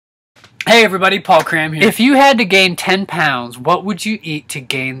Hey everybody, Paul Cram here. If you had to gain 10 pounds, what would you eat to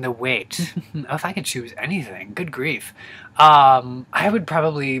gain the weight? If I could choose anything, good grief. I would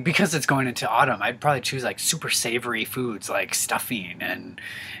probably, because it's going into autumn, I'd probably choose like super savory foods like stuffing and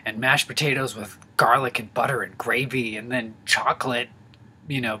mashed potatoes with garlic and butter and gravy, and then chocolate,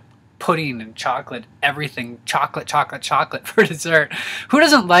 you know, pudding and chocolate, everything, chocolate for dessert. Who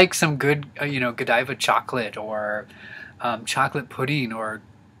doesn't like some good, Godiva chocolate or chocolate pudding or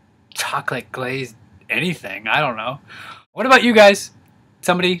chocolate glazed anything? I don't know. What about you guys?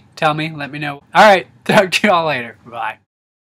 Somebody tell me, let me know. All right, talk to you all later. Bye.